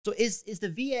So is the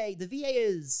VA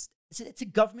it's a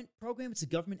government program? It's a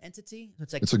government entity.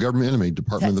 So It's a government entity,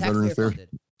 Department of the Veteran Affairs, funded.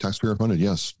 taxpayer funded.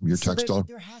 Yes, your tax dollar.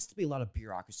 There has to be a lot of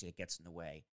bureaucracy that gets in the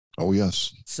way. Oh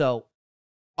yes. So,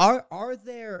 are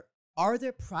there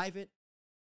private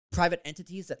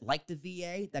entities that like the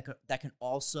VA that can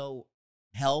also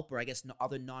help, or I guess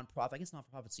other nonprofit? I guess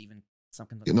nonprofits even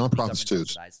something. Nonprofits too.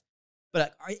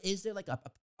 But is there like a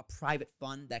private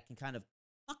fund that can kind of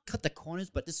not cut the corners,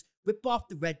 but just rip off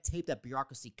the red tape that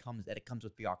comes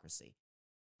with bureaucracy?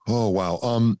 Oh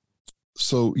wow.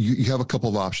 So you have a couple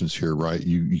of options here, right?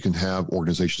 You can have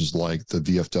organizations like the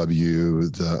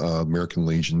VFW, the American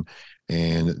Legion,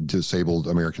 and Disabled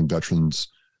American Veterans.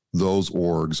 Those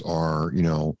orgs are,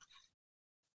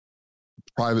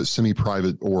 private,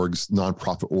 semi-private orgs,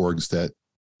 nonprofit orgs that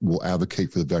will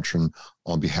advocate for the veteran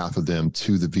on behalf of them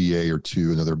to the VA or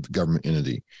to another government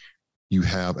entity. You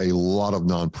have a lot of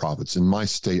nonprofits. In my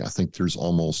state, I think there's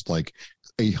almost like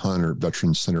 800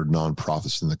 veteran-centered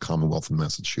nonprofits in the Commonwealth of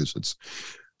Massachusetts.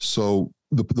 So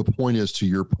the point is, to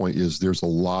your point, is there's a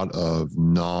lot of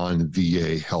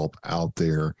non-VA help out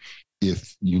there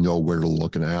if you know where to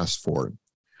look and ask for it,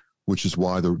 which is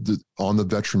why on the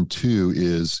veteran too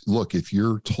is, look, if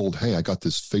you're told, hey, I got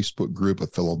this Facebook group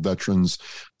of fellow veterans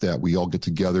that we all get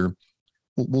together,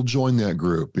 we'll join that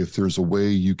group. If there's a way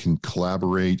you can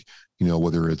collaborate,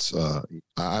 whether it's,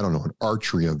 I don't know, an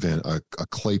archery event, a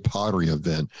clay pottery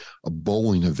event, a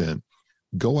bowling event,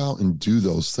 go out and do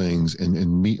those things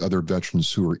and meet other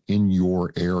veterans who are in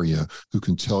your area who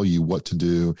can tell you what to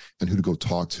do and who to go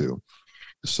talk to.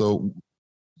 So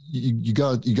you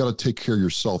got to take care of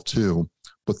yourself too.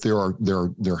 But there are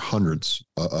hundreds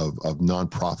of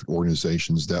nonprofit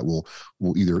organizations that will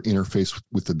either interface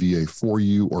with the VA for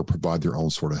you or provide their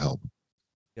own sort of help.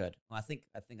 Good. Well, I think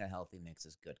a healthy mix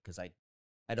is good, because I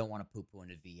don't want to poo-poo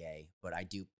into VA, but I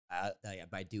do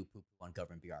poo-poo on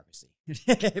government bureaucracy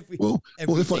every day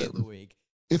of the week.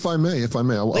 If I may,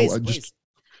 Please.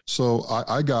 So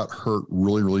I got hurt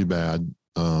really, really bad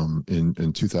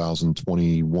in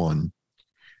 2021.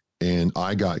 And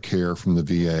I got care from the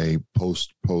VA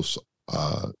post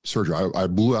surgery. I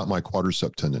blew out my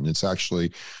quadricep tendon. It's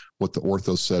actually what the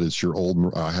ortho said is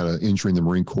I had an injury in the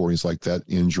Marine Corps. He's like, that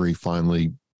injury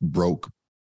finally broke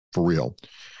for real.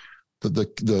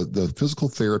 The physical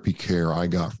therapy care I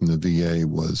got from the VA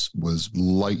was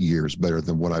light years better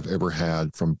than what I've ever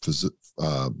had from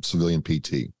civilian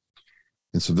PT.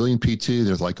 In civilian PT,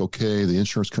 they're like, okay, the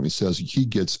insurance company says he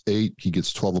gets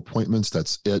 12 appointments.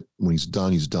 That's it. When he's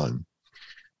done, he's done.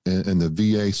 And the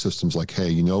VA system's like, hey,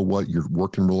 you know what? You're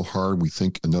working real hard. We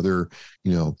think another,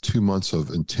 2 months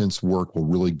of intense work will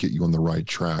really get you on the right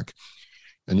track.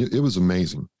 And it was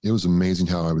amazing. It was amazing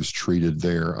how I was treated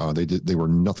there. They were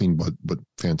nothing but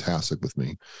fantastic with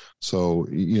me. So,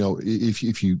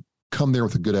 if you come there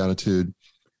with a good attitude,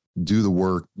 do the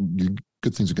work,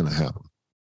 good things are going to happen.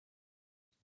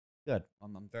 Good.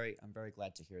 I'm very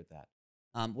glad to hear that.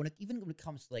 When it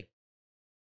comes to like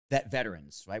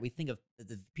veterans, right? We think of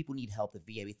the people who need help, the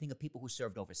VA. We think of people who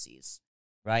served overseas,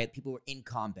 right? People who were in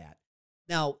combat.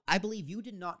 Now, I believe you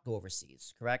did not go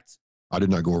overseas, correct? I did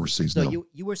not go overseas. So no.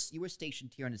 you were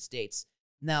stationed here in the States.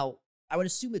 Now, I would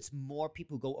assume it's more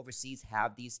people who go overseas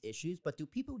have these issues, but do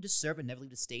people who just serve and never leave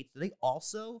the States, do they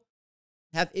also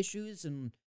have issues?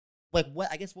 And like, what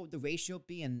would the ratio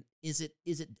be? And is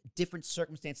it different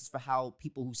circumstances for how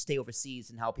people who stay overseas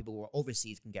and how people who are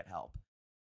overseas can get help?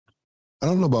 I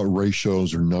don't know about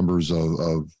ratios or numbers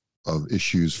of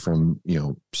issues from,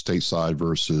 stateside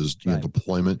versus, right.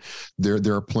 Deployment.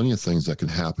 There are plenty of things that can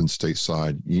happen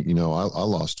stateside. I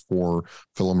lost 4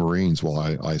 fellow Marines while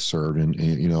I served, and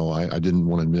I didn't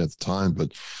want to admit at the time,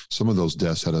 but some of those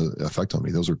deaths had an effect on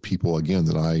me. Those are people, again,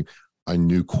 that I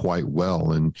knew quite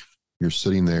well. And you're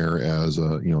sitting there as a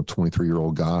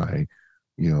 23-year-old guy,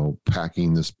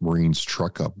 packing this Marine's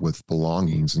truck up with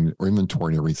belongings and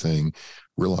inventory and everything,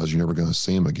 realize you're never going to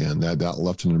see him again. That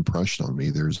left an impression on me.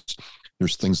 There's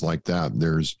things like that.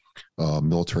 There's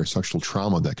military sexual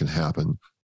trauma that can happen,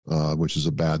 which is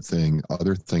a bad thing.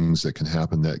 Other things that can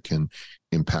happen that can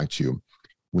impact you.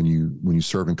 When you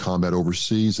serve in combat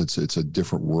overseas, it's a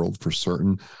different world for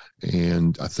certain.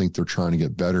 And I think they're trying to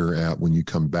get better at, when you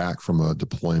come back from a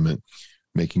deployment,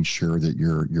 making sure that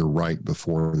you're right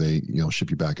before they ship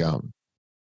you back out.